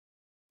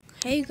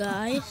Hey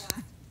guys.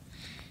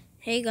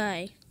 Hey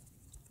guy.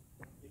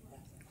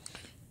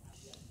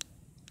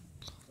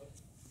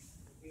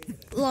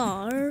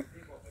 Lar.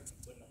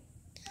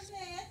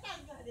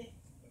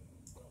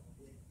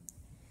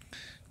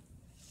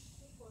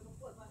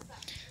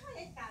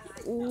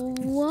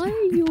 What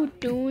are you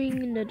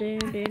doing in the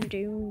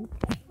damn?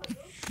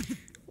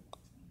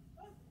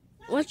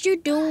 What you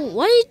doing?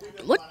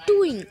 What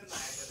doing?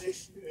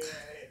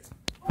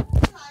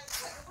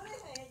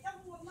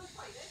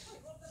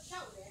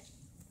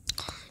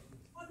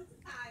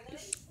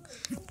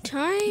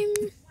 Time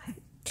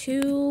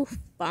to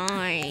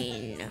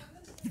find.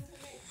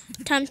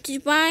 Time to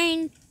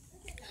find.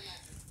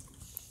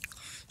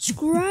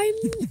 Scribe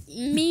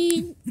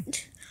me.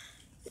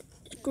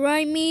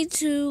 Scribe me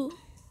to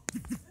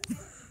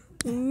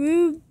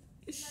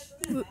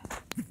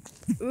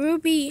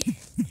Ruby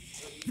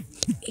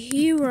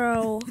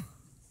Hero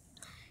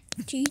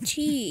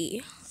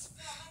GT.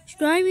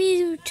 Scribe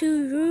me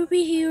to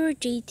Ruby Hero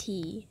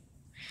GT.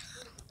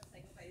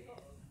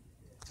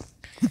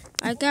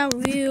 I got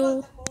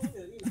real.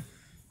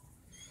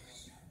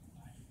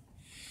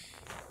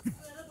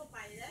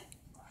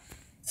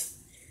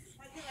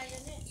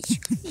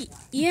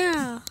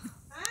 Yeah.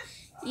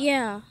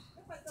 Yeah.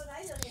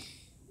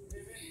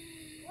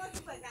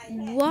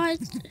 What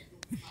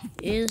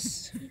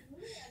is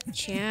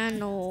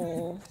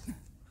channel?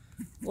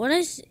 What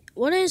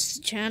is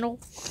channel?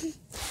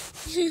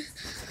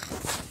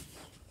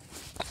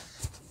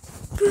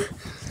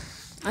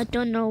 I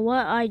don't know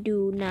what I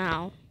do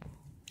now.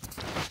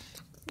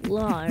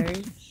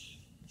 Lord.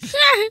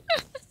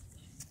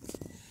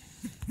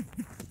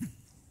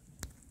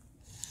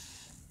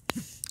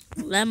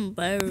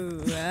 Lumber.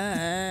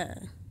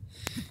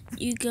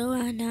 You go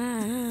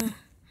on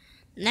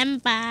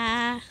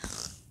Lumber.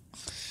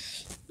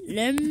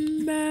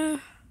 Lumber.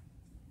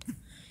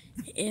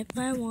 If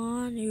I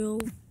want you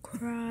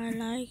cry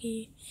like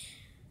it.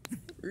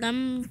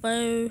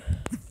 Lumber.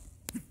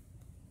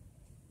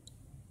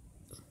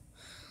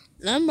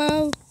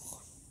 Lumber.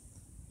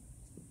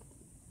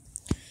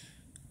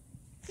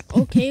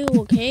 Okay.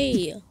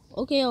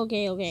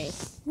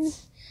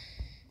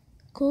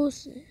 Cool.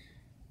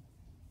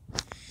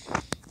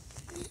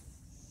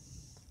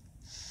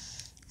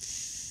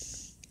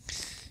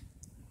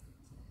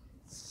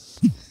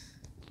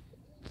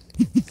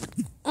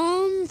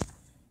 Um.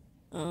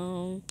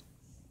 Um.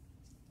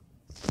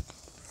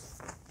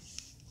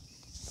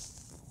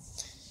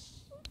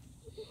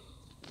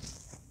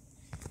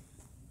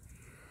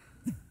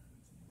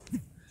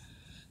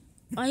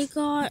 I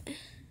got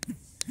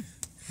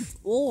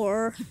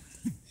 4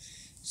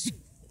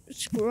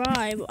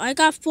 scribe. I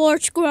got 4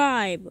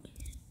 scribe.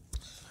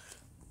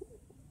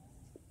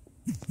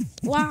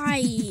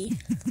 Why?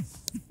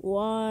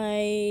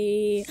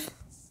 Why?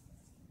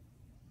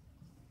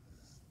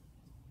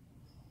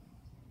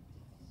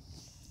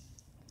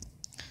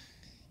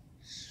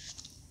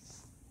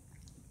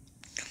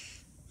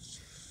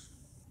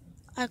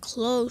 I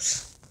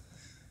close.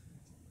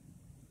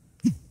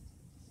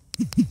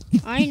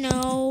 I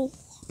know.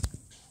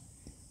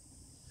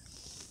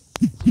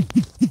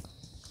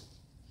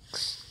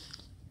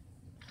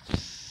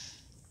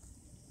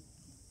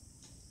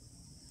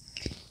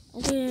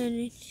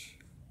 Okay.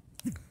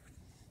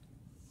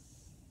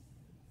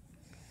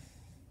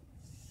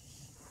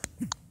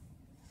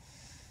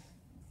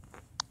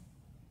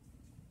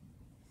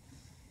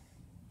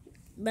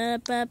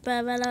 Ba ba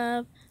ba ba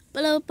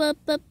ba ba ba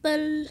ba ba.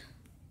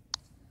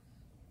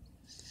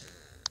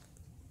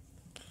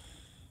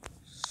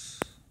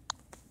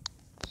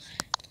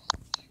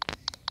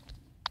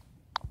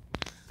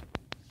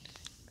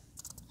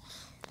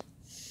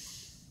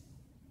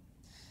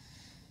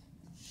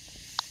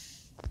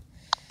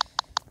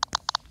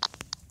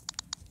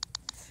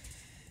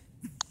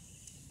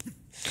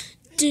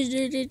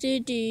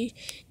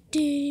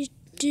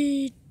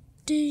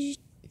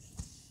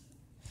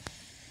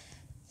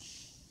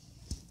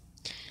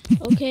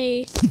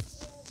 Okay.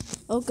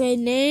 Okay,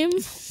 name.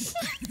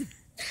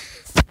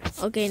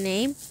 Okay,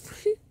 name.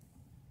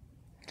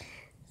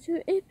 So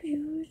if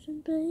you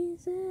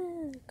someplace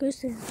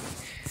Kristen,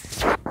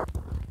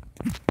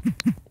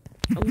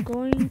 I'm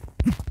going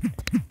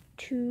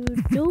to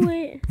do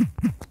it.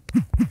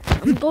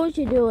 I'm going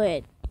to do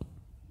it.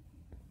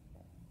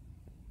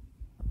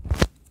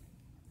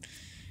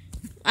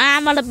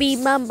 I'm gonna be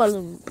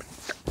mumbling.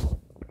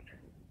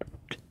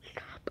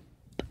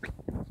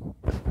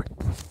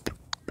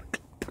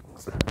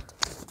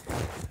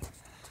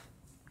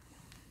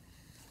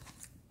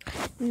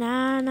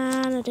 Na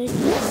na na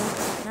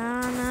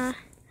na na.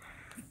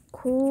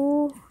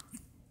 Cool.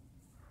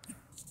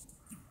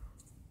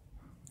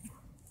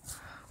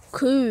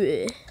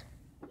 Cool.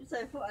 ใส่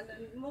พวกอันนั้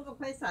นมันก็ไ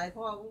ฟสายพ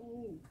อ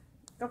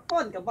ก็ป้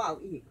นกับเบา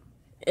อีก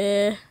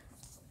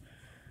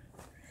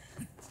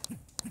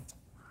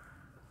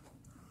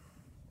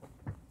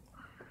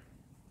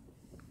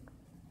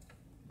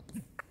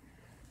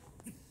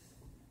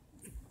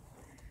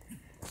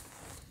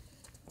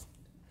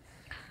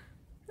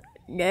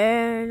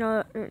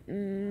No.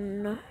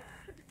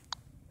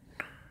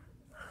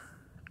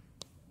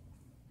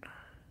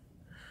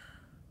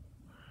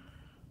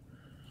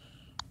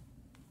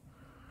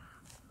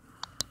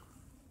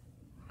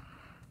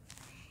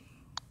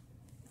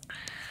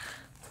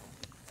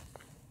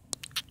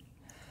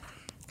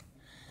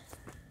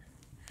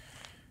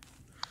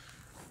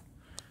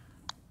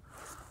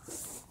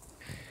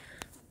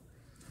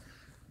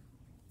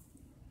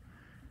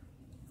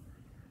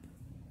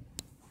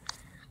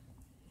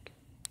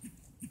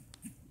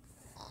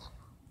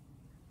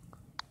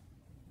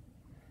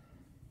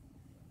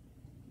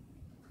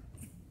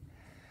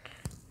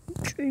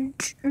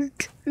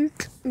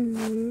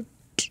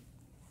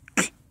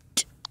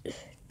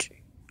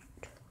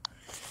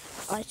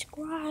 I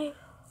subscribe.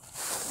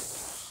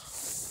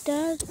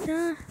 Da,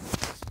 da.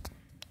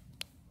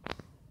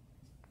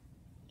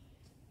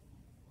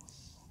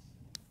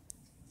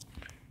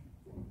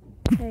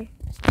 Hey.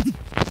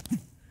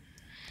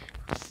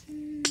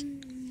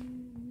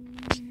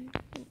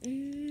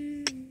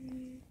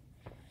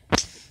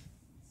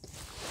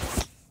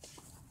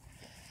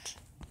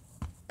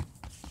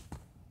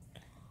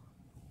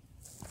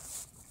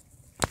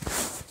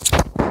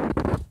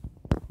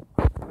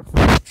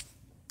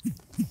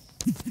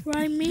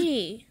 Subscribe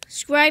me.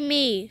 Subscribe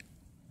me.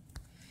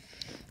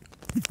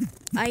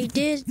 I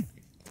did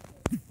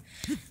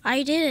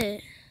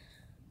it.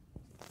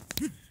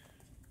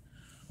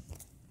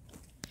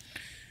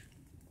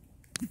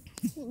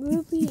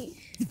 Ruby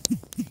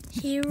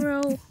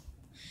Hero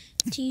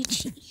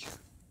GT.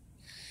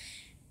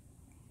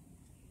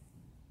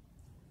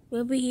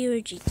 Ruby Hero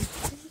GT.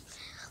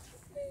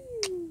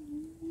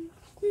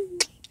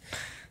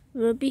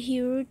 Ruby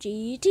Hero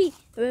GT.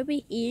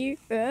 Ruby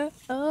Hero.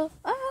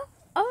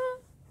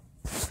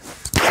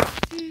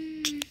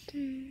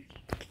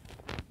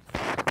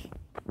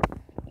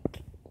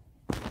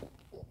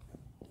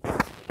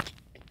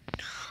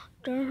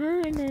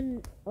 And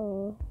then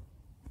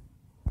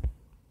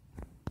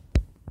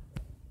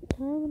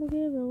time to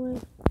give away.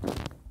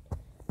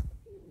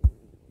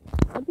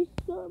 I'll be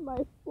sure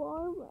my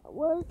farm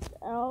works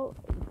out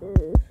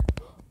this.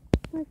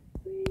 My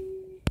free.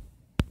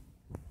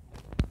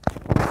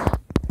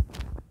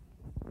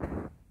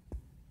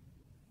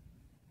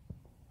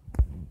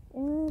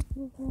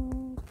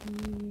 Everybody,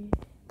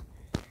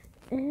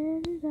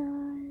 and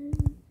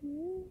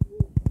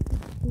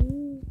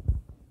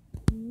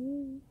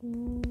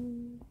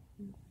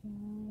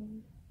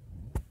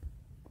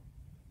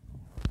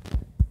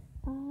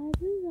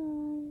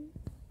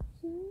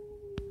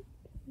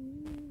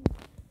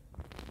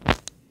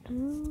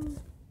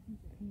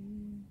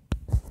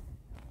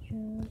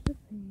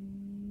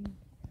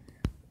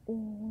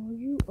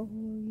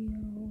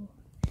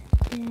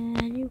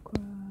can you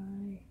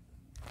cry?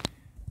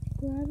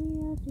 Grab me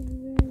out to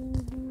the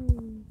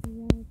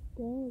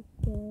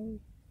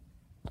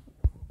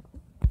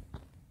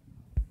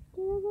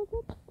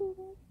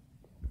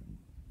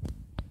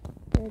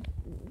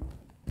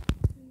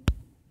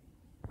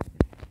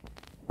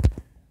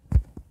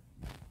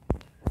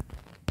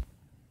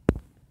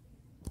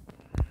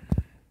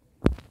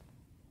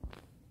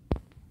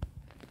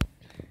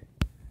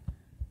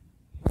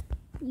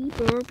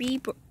beeper,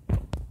 beeper.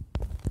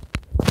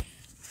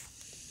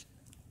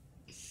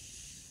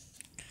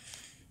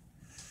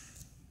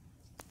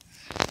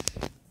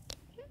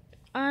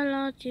 I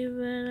lost you,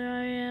 but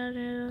I had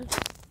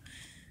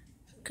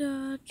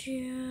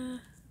gotcha.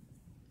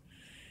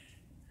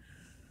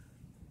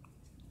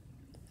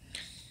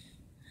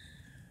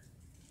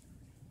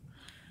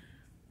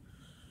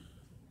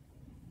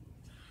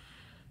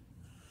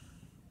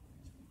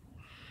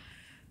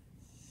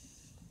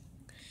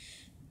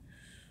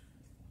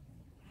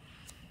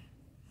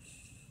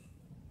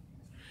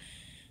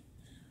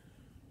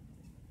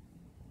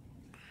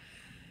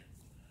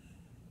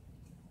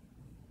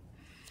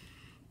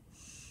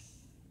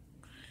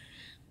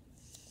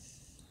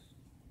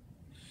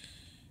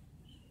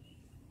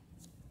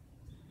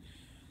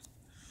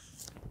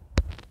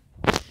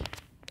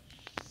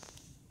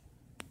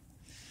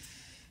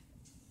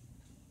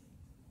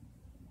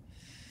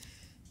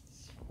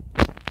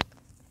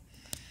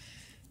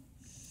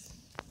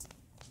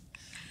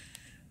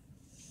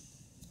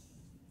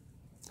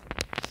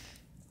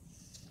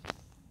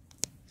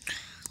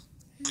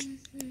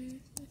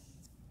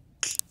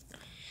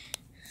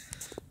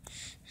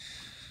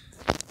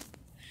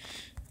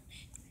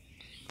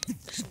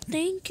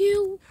 Thank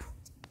you.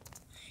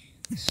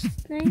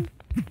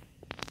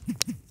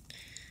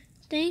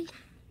 Thank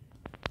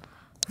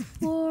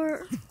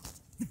for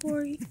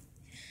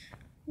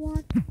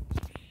what?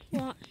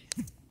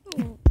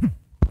 Oh.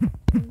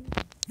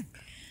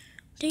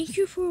 Thank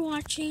you for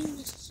watching.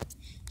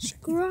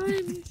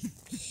 Subscribe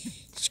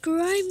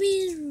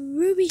me,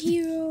 Ruby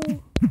Hero.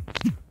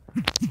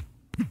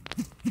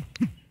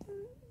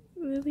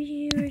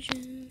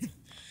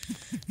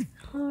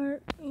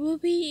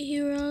 Ruby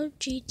Hero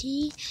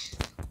GT.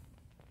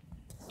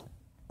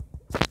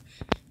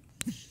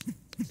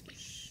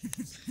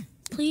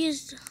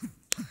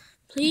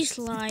 Please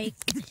like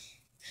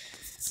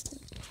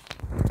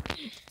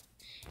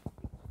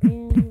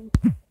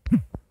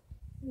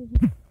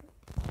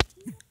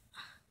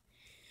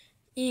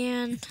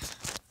and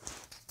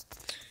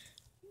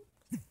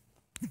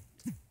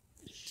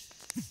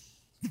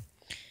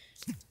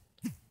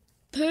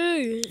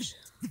peace.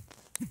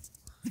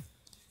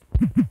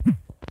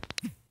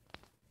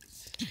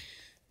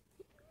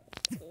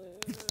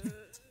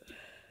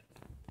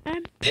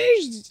 And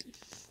peace.